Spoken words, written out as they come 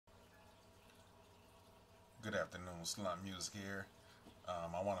Good afternoon, Slump Music here.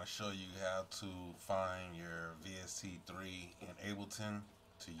 I want to show you how to find your VST3 in Ableton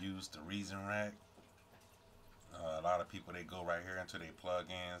to use the Reason Rack. A lot of people, they go right here into their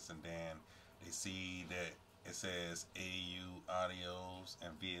plugins and then they see that it says AU Audios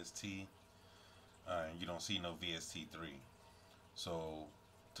and VST, and you don't see no VST3. So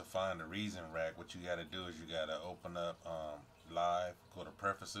to find the Reason Rack, what you got to do is you got to open up Live, go to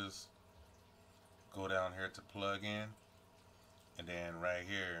Preferences, go down here to Plug-in, and then right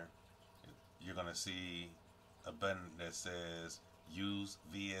here you're gonna see a button that says Use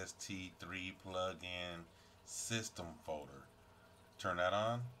Vst3 Plug-in System Folder. Turn that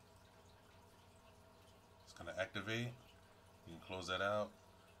on. It's gonna activate. You can close that out.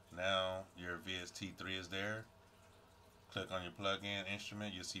 Now your VST3 is there. Click on your plug-in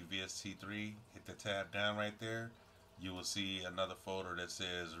instrument. You'll see VST3. Hit the tab down right there. You will see another folder that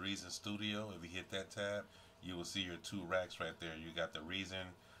says Reason Studio. If you hit that tab, you will see your two racks right there. You got the Reason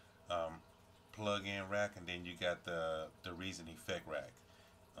plug-in rack, and then you got the Reason effect rack.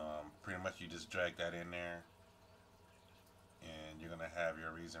 Pretty much you just drag that in there, and you're gonna have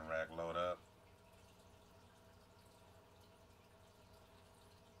your Reason rack load up.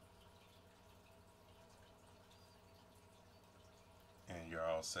 And you're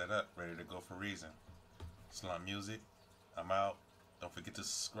all set up, ready to go for Reason. Slump Music, I'm out. Don't forget to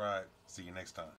subscribe. See you next time.